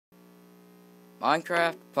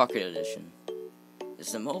Minecraft Pocket Edition.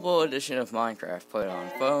 It's the mobile edition of Minecraft played on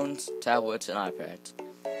phones, tablets, and iPads.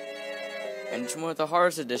 And it's one of the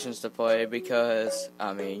hardest editions to play because,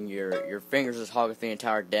 I mean, your fingers just hog the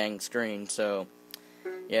entire dang screen, so,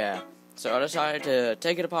 yeah. So I decided to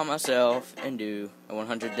take it upon myself and do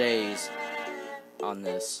 100 days on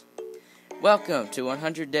this. Welcome to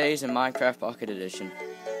 100 Days in Minecraft Pocket Edition.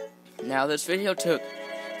 Now, this video took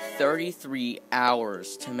 33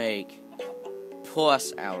 hours to make,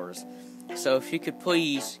 plus hours. So if you could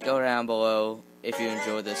please go down below if you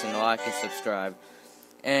enjoyed this and like and subscribe.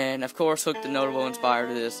 And of course, hook the notable inspired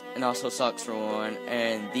to this, and also Sucks for One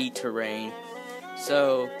and The Terrain.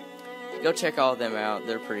 So go check all of them out,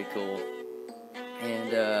 they're pretty cool.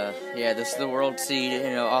 And yeah, this is the world seed,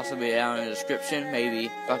 and it'll also be down in the description, maybe,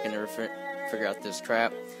 if I can ever figure out this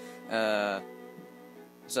crap.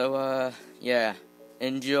 Yeah,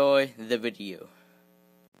 enjoy the video.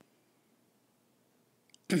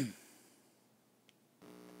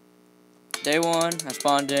 Day one, I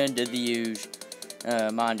spawned in, did the huge,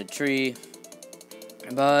 mined a tree,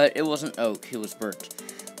 but it wasn't oak, it was birch.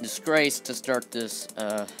 Disgrace to start this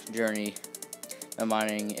journey of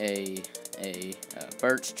mining a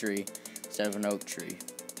birch tree instead of an oak tree,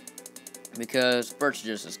 because birch is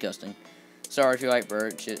just disgusting. Sorry if you like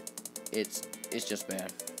birch, it's just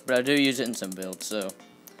bad, but I do use it in some builds, so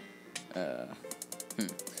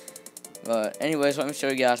But anyways, let me show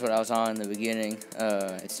you guys what I was on in the beginning.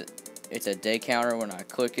 It's a day counter. When I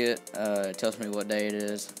click it, it tells me what day it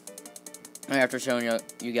is. And after showing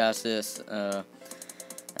you guys this,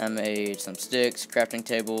 I made some sticks, crafting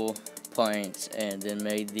table, planks, and then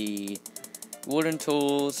made the wooden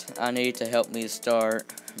tools I need to help me start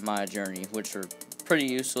my journey, which are pretty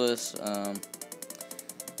useless.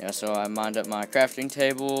 Yeah, so I mined up my crafting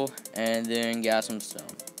table and then got some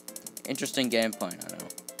stone. Interesting game plan, I know.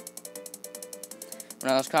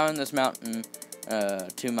 When I was climbing this mountain,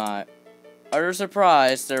 to my utter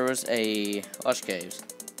surprise, there was a lush caves.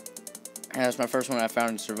 And that's my first one I found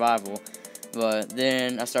in survival. But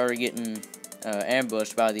then I started getting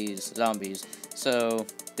ambushed by these zombies. So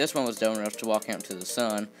this one was dumb enough to walk out into the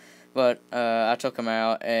sun. But I took him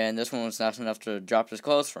out, and this one was nice enough to drop his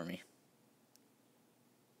clothes for me.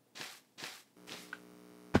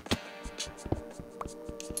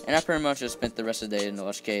 And I pretty much just spent the rest of the day in the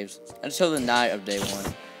lush caves until the night of day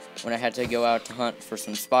one, when I had to go out to hunt for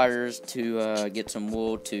some spiders to get some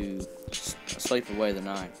wool to sleep away the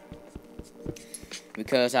night.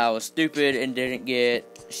 Because I was stupid and didn't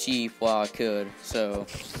get sheep while I could, so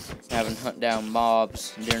having to hunt down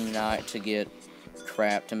mobs during the night to get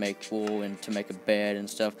crap to make wool and to make a bed and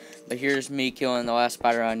stuff. But here's me killing the last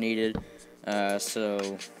spider I needed.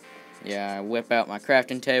 So yeah, I whip out my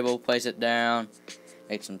crafting table, place it down,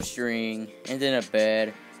 make some string, and then a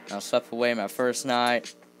bed. I'll sleep away my first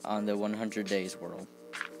night on the 100 days world.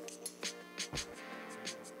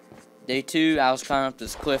 Day two, I was climbing up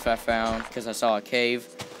this cliff I found because I saw a cave.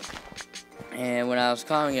 And when I was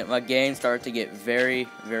climbing it, my game started to get very,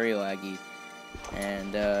 very laggy.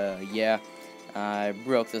 And yeah, I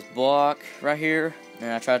broke this block right here,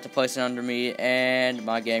 and I tried to place it under me, and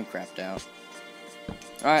my game crapped out.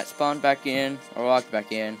 Alright, spawned back in, or logged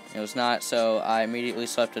back in. It was not, so I immediately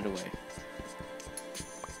slept it away.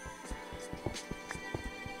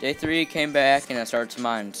 Day three, came back, and I started to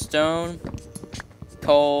mine stone,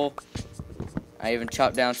 coal. I even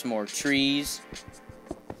chopped down some more trees.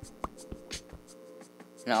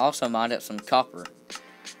 And I also mined up some copper.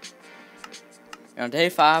 And on day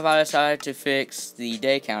 5, I decided to fix the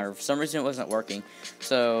day counter. For some reason, it wasn't working.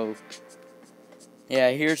 So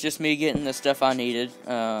yeah, here's just me getting the stuff I needed.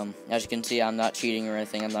 As you can see, I'm not cheating or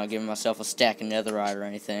anything. I'm not giving myself a stack of netherite or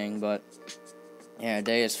anything. But yeah,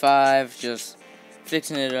 day is 5, just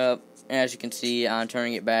fixing it up. And as you can see, I'm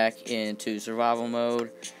turning it back into survival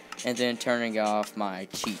mode, and then turning off my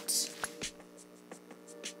cheats.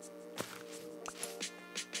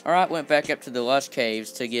 Alright, went back up to the lush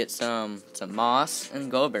caves to get some moss and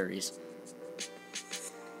glowberries.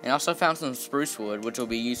 And also found some spruce wood, which will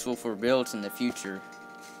be useful for builds in the future.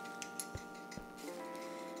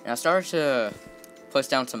 And I started to place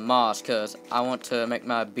down some moss because I want to make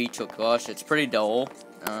my beach look lush. It's pretty dull.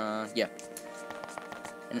 Yeah.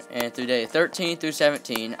 And through day 13 through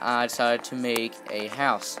 17, I decided to make a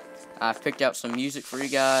house. I've picked out some music for you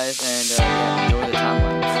guys, and yeah, enjoy the time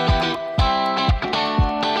lapse.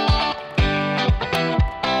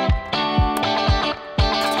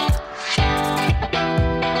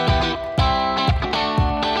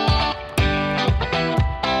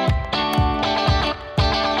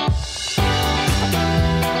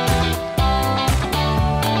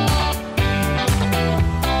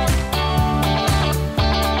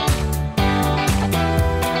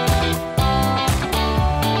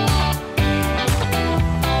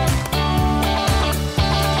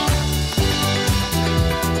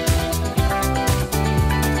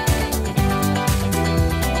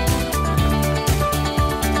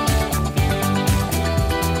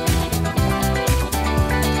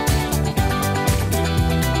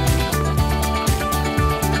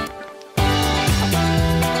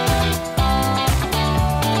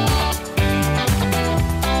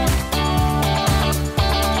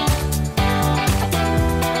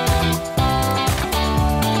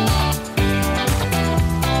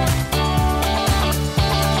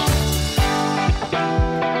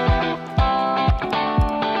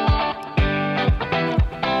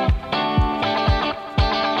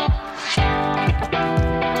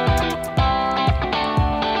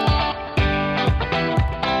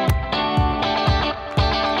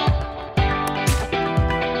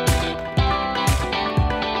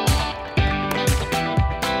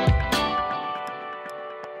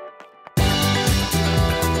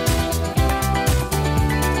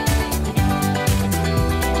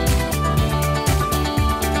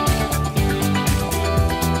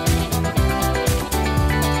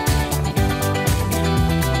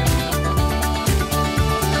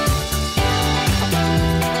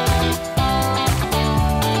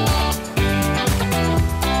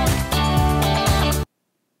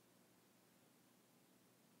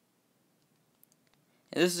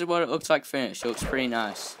 And this is what it looks like finished. It looks pretty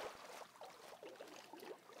nice.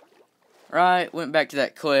 Right, went back to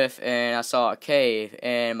that cliff, and I saw a cave,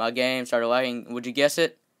 and my game started lagging. Would you guess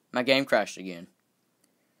it? My game crashed again.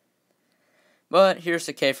 But here's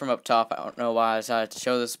the cave from up top. I don't know why I decided to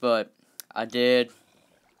show this, but I did.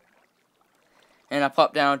 And I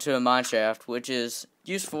popped down to a mine shaft, which is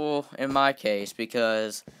useful in my case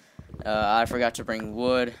because I forgot to bring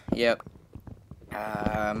wood. Yep.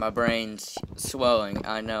 My brain's swelling.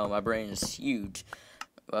 I know, my brain is huge.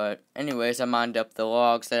 But anyways, I mined up the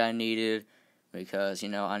logs that I needed because, you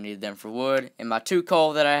know, I needed them for wood. And my 2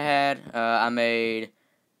 coal that I had, I made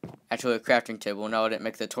actually a crafting table. No, I didn't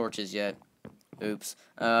make the torches yet. Oops.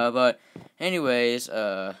 But anyways,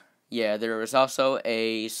 yeah, there was also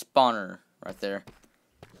a spawner right there.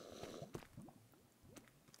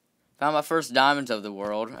 Found my first diamonds of the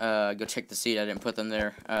world. Go check the seed. I didn't put them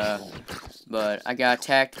there. But I got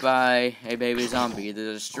attacked by a baby zombie,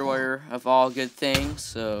 the destroyer of all good things.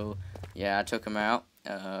 So, yeah, I took him out.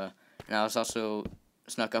 And I was also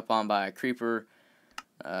snuck up on by a creeper.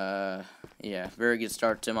 Yeah, very good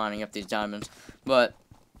start to mining up these diamonds. But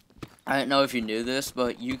I don't know if you knew this,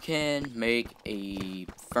 but you can make a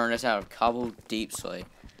furnace out of cobbled deep slate.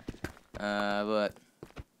 But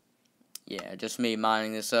yeah, just me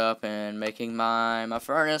mining this up and making my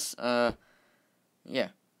furnace. Yeah.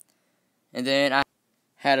 And then I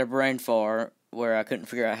had a brain fart where I couldn't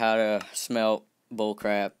figure out how to smelt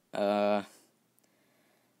bullcrap. And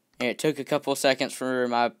it took a couple seconds for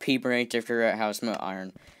my pea brain to figure out how to smelt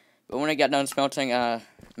iron. But when I got done smelting, I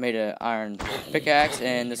made an iron pickaxe,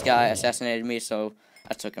 and this guy assassinated me, so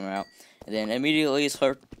I took him out. And then immediately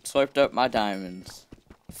slurped up my diamonds.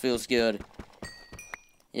 Feels good.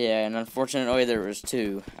 Yeah, and unfortunately there was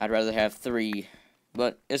 2. I'd rather have 3,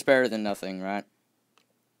 but it's better than nothing, right?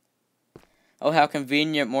 Oh, how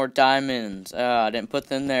convenient, more diamonds. I didn't put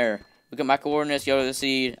them there. Look at my coordinates, go to the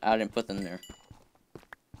seed. I didn't put them there.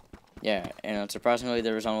 Yeah, and unsurprisingly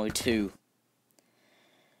there was only 2.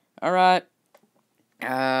 Alright.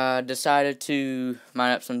 I decided to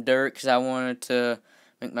mine up some dirt because I wanted to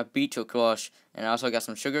make my beach look lush. And I also got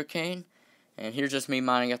some sugar cane. And here's just me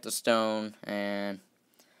mining up the stone. And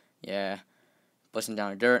yeah, placing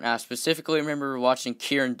down the dirt. And I specifically remember watching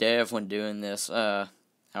Kieran Dev when doing this. I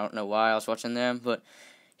don't know why I was watching them. But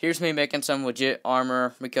here's me making some legit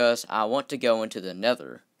armor because I want to go into the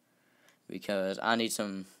nether. Because I need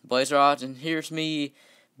some blaze rods. And here's me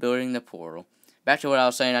building the portal. Back to what I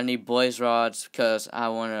was saying, I need blaze rods because I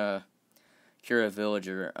want to cure a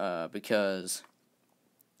villager because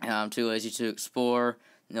I'm too lazy to explore.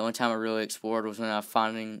 And the only time I really explored was when I was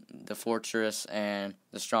finding the fortress and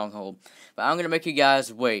the stronghold. But I'm going to make you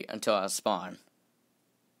guys wait until I spawn.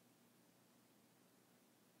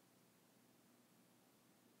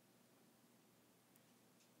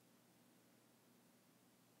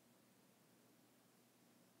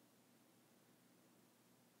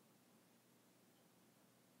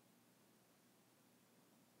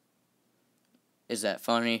 Is that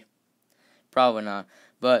funny? Probably not.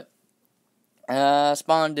 But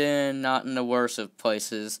spawned in, not in the worst of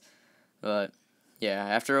places. But yeah,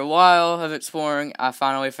 after a while of exploring, I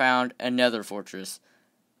finally found another fortress.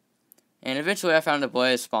 And eventually I found a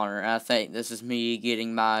blaze spawner. And I think this is me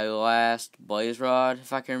getting my last blaze rod,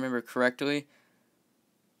 if I can remember correctly.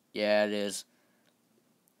 Yeah, it is.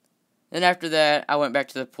 Then after that, I went back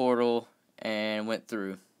to the portal and went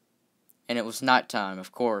through. And it was nighttime,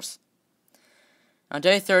 of course. On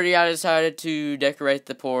day 30, I decided to decorate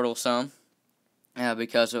the portal some,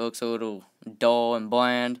 because it looks a little dull and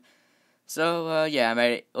bland. So, yeah, I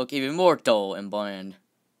made it look even more dull and bland.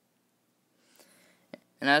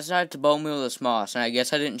 And I decided to bone meal this moss, and I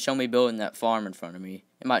guess I didn't show me building that farm in front of me.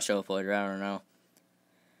 It might show up later, I don't know.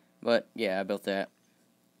 But, yeah, I built that.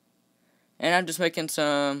 And I'm just making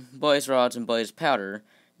some blaze rods and blaze powder,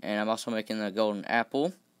 and I'm also making a golden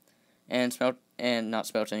apple, and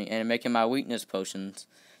making my weakness potions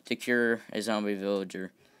to cure a zombie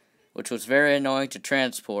villager, which was very annoying to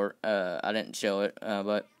transport. I didn't show it,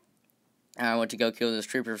 but I went to go kill this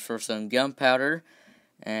creeper for some gunpowder,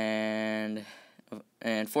 and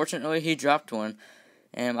fortunately he dropped one,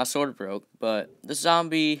 and my sword broke, but this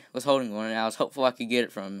zombie was holding one, and I was hopeful I could get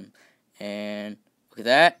it from him, and look at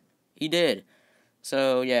that, he did.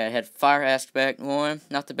 So yeah, it had fire aspect 1,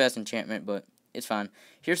 not the best enchantment, but it's fine.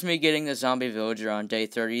 Here's me getting the zombie villager on day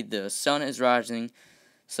 30. The sun is rising,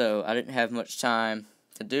 so I didn't have much time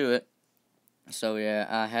to do it. So yeah,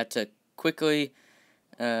 I had to quickly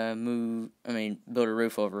build a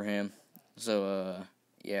roof over him. So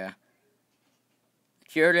yeah,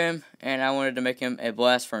 cured him, and I wanted to make him a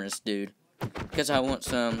blast furnace dude because I want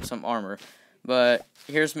some armor. But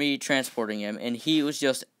here's me transporting him, and he was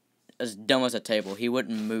just as dumb as a table. He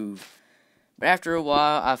wouldn't move. But after a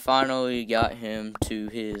while, I finally got him to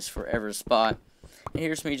his forever spot. And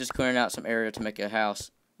here's me just clearing out some area to make a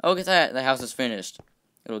house. Oh, look at that. The house is finished.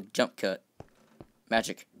 Little jump cut.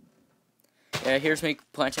 Magic. Yeah, here's me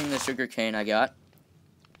planting the sugar cane I got.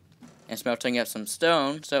 And smelting up some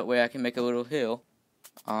stone, so that way I can make a little hill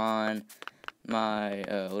on my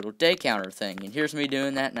little day counter thing. And here's me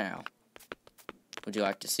doing that now. Would you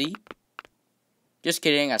like to see? Just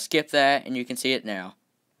kidding, I skipped that, and you can see it now.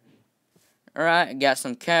 Alright, I got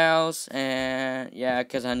some cows, and yeah,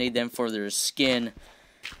 because I need them for their skin.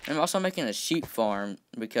 I'm also making a sheep farm,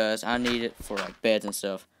 because I need it for like beds and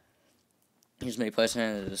stuff. Here's me placing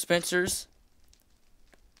it in the dispensers.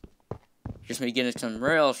 Here's me getting some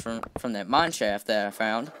rails from that mine shaft that I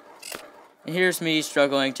found. And here's me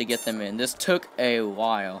struggling to get them in. This took a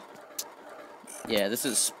while. Yeah, this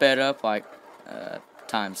is sped up like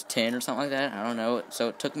times 10 or something like that. I don't know. So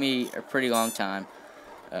it took me a pretty long time.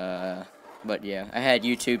 But yeah, I had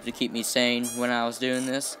YouTube to keep me sane when I was doing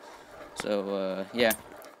this. So yeah,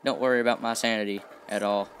 don't worry about my sanity at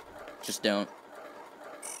all. Just don't.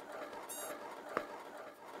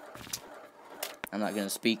 I'm not gonna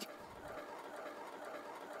speak.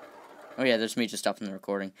 Oh yeah, there's me just stopping the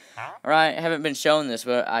recording. Alright, I haven't been showing this,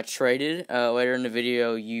 but I traded. Later in the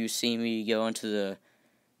video, you see me go into the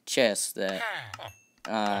chest that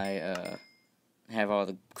I have all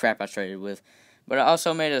the crap I traded with. But I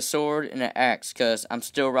also made a sword and an axe, because I'm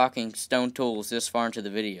still rocking stone tools this far into the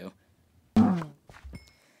video. Yeah,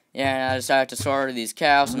 and I decided to slaughter these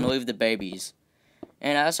cows and leave the babies.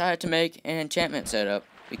 And I decided to make an enchantment setup,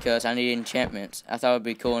 because I needed enchantments. I thought it would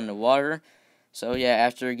be cool in the water. So yeah,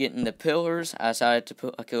 after getting the pillars, I decided to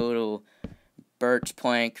put like a little birch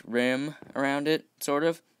plank rim around it, sort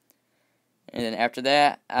of. And then after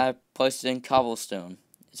that, I placed it in cobblestone.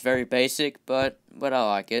 It's very basic, but I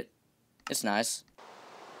like it. It's nice.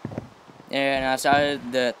 And I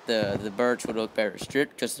decided that the birch would look better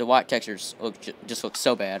stripped, because the white textures just look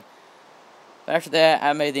so bad. But after that,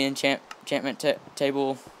 I made the enchantment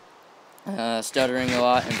table, stuttering a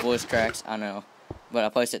lot and voice cracks, I know. But I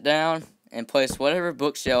placed it down and placed whatever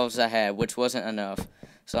bookshelves I had, which wasn't enough.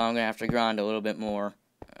 So I'm going to have to grind a little bit more.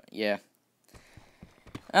 Yeah.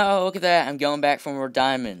 Oh, look at that. I'm going back for more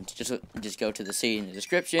diamonds. Just go to the seed in the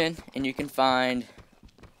description, and you can find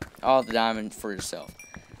all the diamonds for yourself.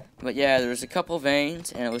 But yeah, there was a couple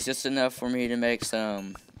veins, and it was just enough for me to make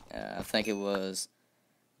some, I think it was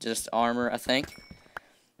just armor, I think.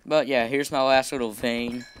 But yeah, here's my last little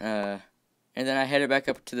vein. And then I headed back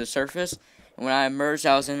up to the surface. And when I emerged,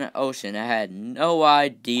 I was in the ocean. I had no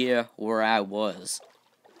idea where I was.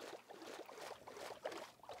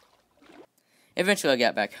 Eventually I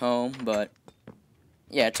got back home, but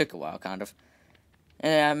yeah, it took a while, kind of.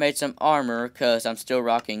 And then I made some armor, because I'm still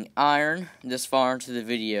rocking iron this far into the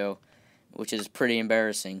video, which is pretty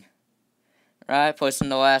embarrassing. Right, placing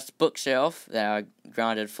the last bookshelf that I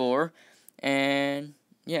grinded for, and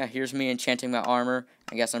yeah, here's me enchanting my armor.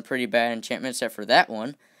 I got some pretty bad enchantments except for that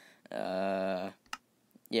one. Yeah,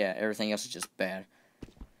 everything else is just bad.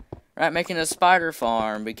 Right, making a spider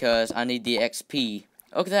farm, because I need the XP.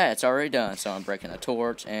 Look at that, it's already done. So I'm breaking a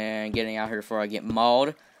torch and getting out here before I get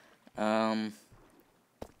mauled.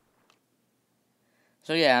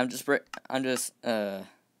 So yeah, I'm just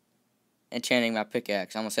enchanting my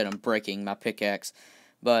pickaxe. I almost said I'm breaking my pickaxe,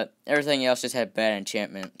 but everything else just had bad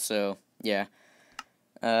enchantment. So yeah,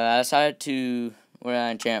 I decided to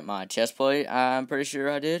enchant my chest plate. I'm pretty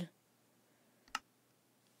sure I did.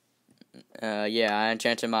 Yeah, I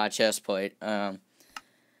enchanted my chest plate.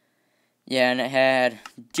 Yeah, and it had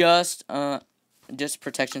just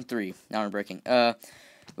protection 3. Now I'm breaking.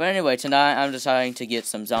 But anyway, tonight I'm deciding to get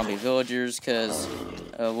some zombie villagers, because,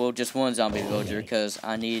 well, just one zombie villager, because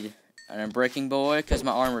I need an unbreaking boy, because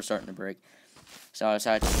my armor's starting to break. So I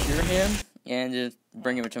decided to cure him and just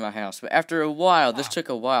bring him into my house. But after a while, this took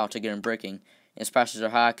a while to get him breaking. His prices are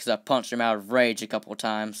high, because I punched him out of rage a couple of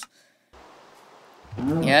times.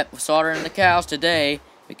 Yep, slaughtering the cows today,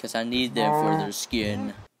 because I need them for their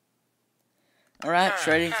skin. Alright,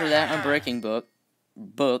 trading for that unbreaking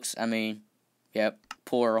books, I mean, yep,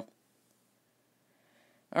 plural.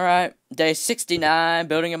 Alright, day 69,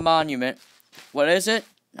 building a monument. What is it?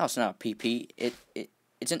 No, it's not a PP.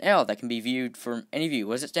 It's an L that can be viewed from any view.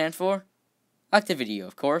 What does it stand for? Like the video,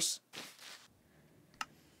 of course.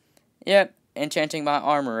 Yep, enchanting my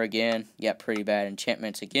armor again. Got pretty bad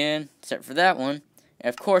enchantments again, except for that one. And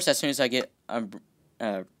of course, as soon as I get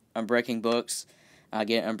unbreaking books, I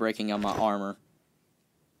get unbreaking on my armor.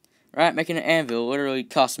 Right, making an anvil literally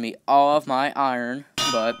cost me all of my iron.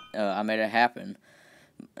 but I made it happen.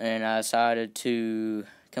 And I decided to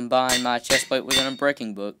combine my chest plate with an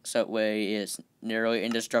unbreaking book, so that way it's nearly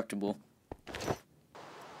indestructible.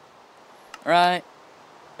 Alright,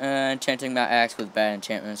 enchanting my axe with bad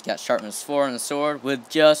enchantments. Got sharpness 4 on the sword with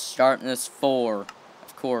just sharpness 4,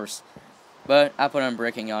 of course. But I put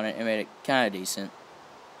unbreaking on it and made it kind of decent.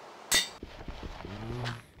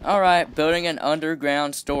 Alright, building an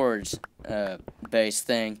underground storage base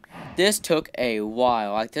thing. This took a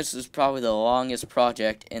while. Like, this is probably the longest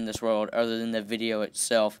project in this world other than the video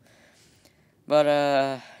itself. But,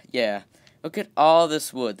 yeah. Look at all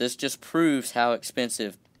this wood. This just proves how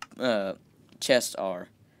expensive chests are.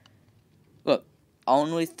 Look,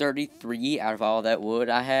 only 33 out of all that wood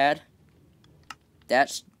I had.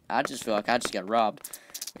 I just feel like I just got robbed.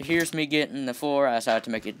 But here's me getting the floor. I decided to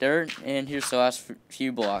make it dirt, and here's the last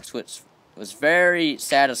few blocks, which was very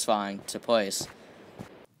satisfying to place.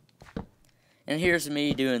 And here's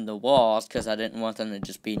me doing the walls, because I didn't want them to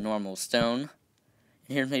just be normal stone.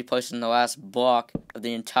 And here's me placing the last block of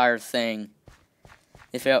the entire thing.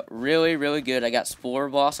 It felt really, really good. I got spore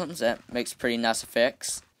blossoms. That makes pretty nice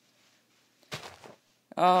effects.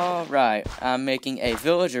 Alright, I'm making a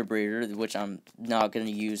villager breeder, which I'm not going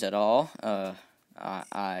to use at all.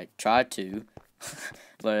 I tried to,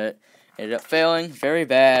 but it ended up failing very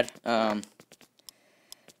bad.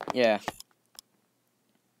 Yeah.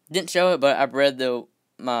 Didn't show it, but I bred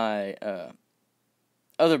my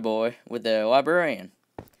other boy with the librarian.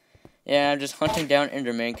 Yeah, I'm just hunting down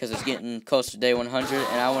Enderman because it's getting close to day 100,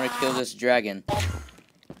 and I want to kill this dragon.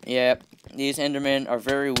 Yeah, these Endermen are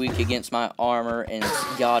very weak against my armor and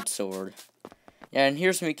God Sword. Yeah, and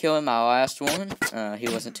here's me killing my last one. He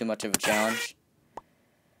wasn't too much of a challenge.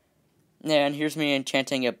 Yeah, and here's me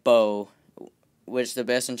enchanting a bow, which the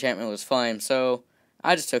best enchantment was flame, so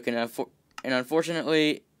I just took it, and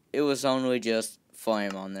unfortunately, it was only just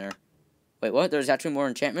flame on there. Wait, what? There's actually more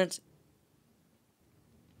enchantments?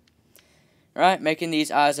 Alright, making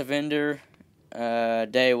these Eyes of Ender,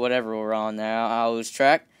 day whatever we're on now, I lose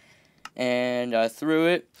track, and I threw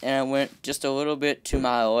it, and I went just a little bit to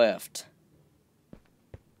my left.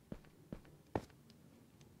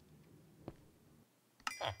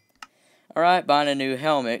 Alright, buying a new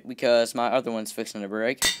helmet, because my other one's fixing to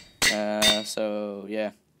break, so,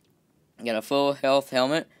 yeah. Got a full health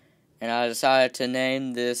helmet, and I decided to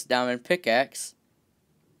name this diamond pickaxe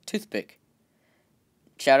Toothpick.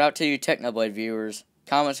 Shout out to you Technoblade viewers.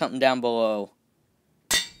 Comment something down below.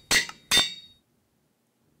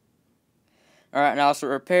 Alright, and I also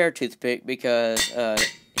repaired Toothpick because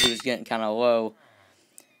he was getting kind of low.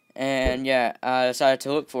 And yeah, I decided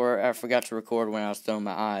to look for it. I forgot to record when I was throwing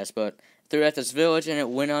my eyes, but threw it at this village and it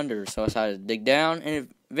went under. So I decided to dig down,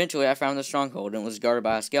 and eventually I found the stronghold, and it was guarded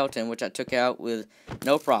by a skeleton, which I took out with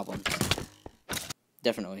no problem.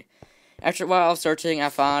 Definitely. After a while of searching, I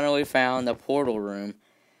finally found the portal room.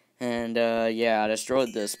 And, yeah, I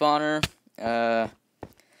destroyed the spawner,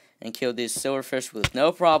 and killed these silverfish with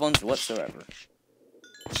no problems whatsoever.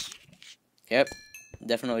 Yep,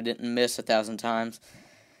 definitely didn't miss 1,000 times.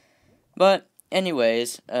 But,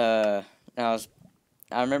 anyways, I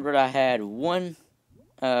remembered I had one,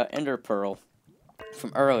 ender pearl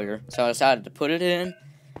from earlier, so I decided to put it in,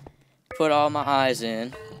 put all my eyes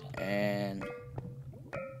in, and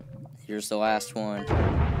here's the last one.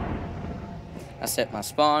 I set my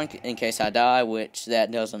spawn in case I die, which that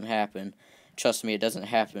doesn't happen. Trust me, it doesn't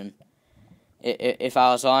happen. If I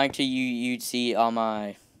was lying to you, you'd see all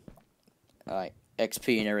my like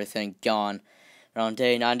XP and everything gone. And on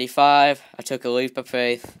day 95, I took a leap of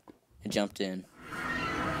faith and jumped in.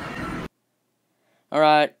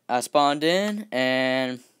 Alright, I spawned in,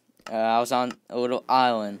 and I was on a little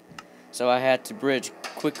island. So I had to bridge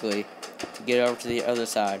quickly to get over to the other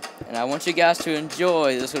side. And I want you guys to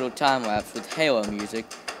enjoy this little time-lapse with Halo music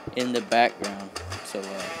in the background. So,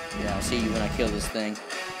 yeah, I'll see you when I kill this thing.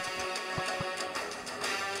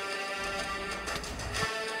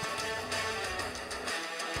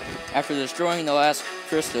 After destroying the last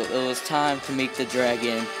crystal, it was time to meet the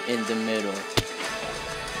dragon in the middle.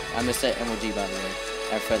 I missed that emoji, by the way.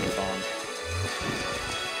 I have feather falling.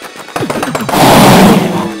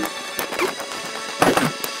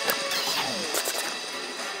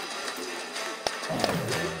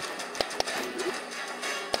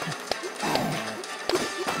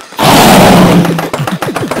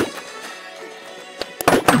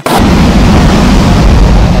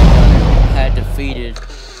 Defeated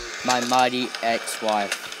my mighty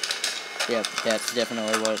ex-wife. Yep, that's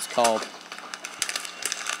definitely what it's called.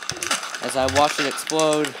 As I watched it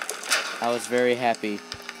explode, I was very happy.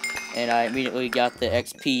 And I immediately got the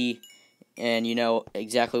XP and you know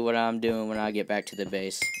exactly what I'm doing when I get back to the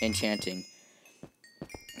base, enchanting.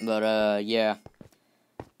 But, yeah.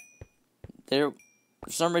 For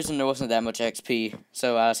some reason, there wasn't that much XP,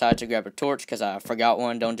 so I decided to grab a torch, because I forgot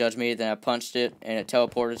one, don't judge me, then I punched it, and it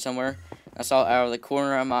teleported somewhere. I saw it out of the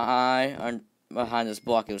corner of my eye, behind this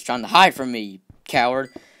block. It was trying to hide from me, you coward.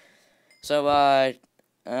 So I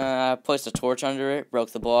placed a torch under it,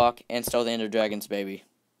 broke the block, and stole the Ender Dragon's baby.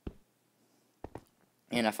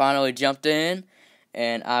 And I finally jumped in,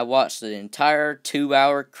 and I watched the entire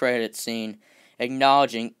 2-hour credit scene,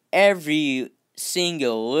 acknowledging every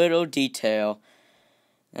single little detail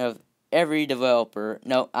of every developer.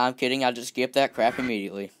 No, I'm kidding, I just skipped that crap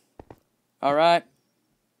immediately. Alright.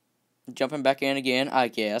 Jumping back in again, I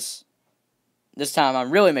guess. This time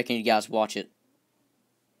I'm really making you guys watch it.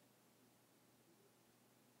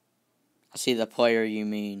 I see the player you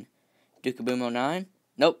mean. Dukaboom 09?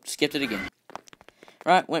 Nope, skipped it again.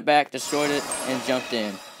 Right, went back, destroyed it, and jumped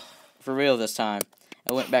in. For real this time.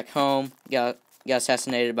 I went back home, got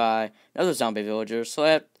assassinated by another zombie villager,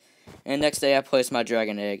 slept, and next day I placed my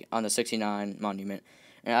dragon egg on the 69 monument.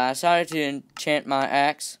 And I decided to enchant my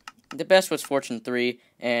axe. The best was Fortune 3,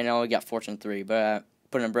 and I only got Fortune 3, but I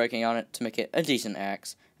put a breaking on it to make it a decent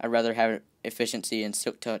axe. I'd rather have efficiency and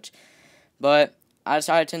silk touch. But I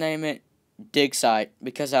decided to name it Dig Site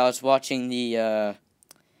because I was watching the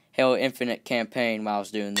Halo Infinite campaign while I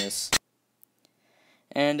was doing this.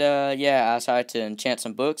 And yeah, I decided to enchant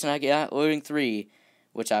some books, and I got Looting 3,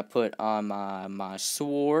 which I put on my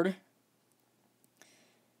sword,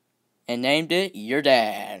 and named it Your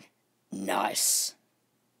Dad. Nice.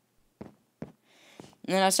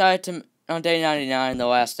 And then I decided to, on day 99, the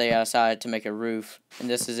last day, I decided to make a roof, and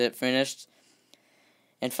this is it finished.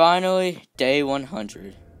 And finally, day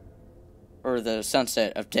 100, or the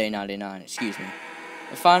sunset of day 99, excuse me.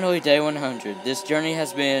 And finally, day 100. This journey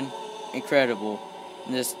has been incredible.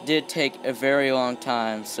 And this did take a very long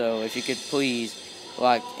time, so if you could please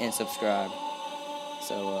like and subscribe.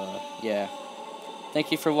 So, yeah.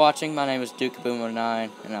 Thank you for watching. My name is Dukaboom09,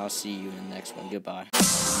 and I'll see you in the next one. Goodbye.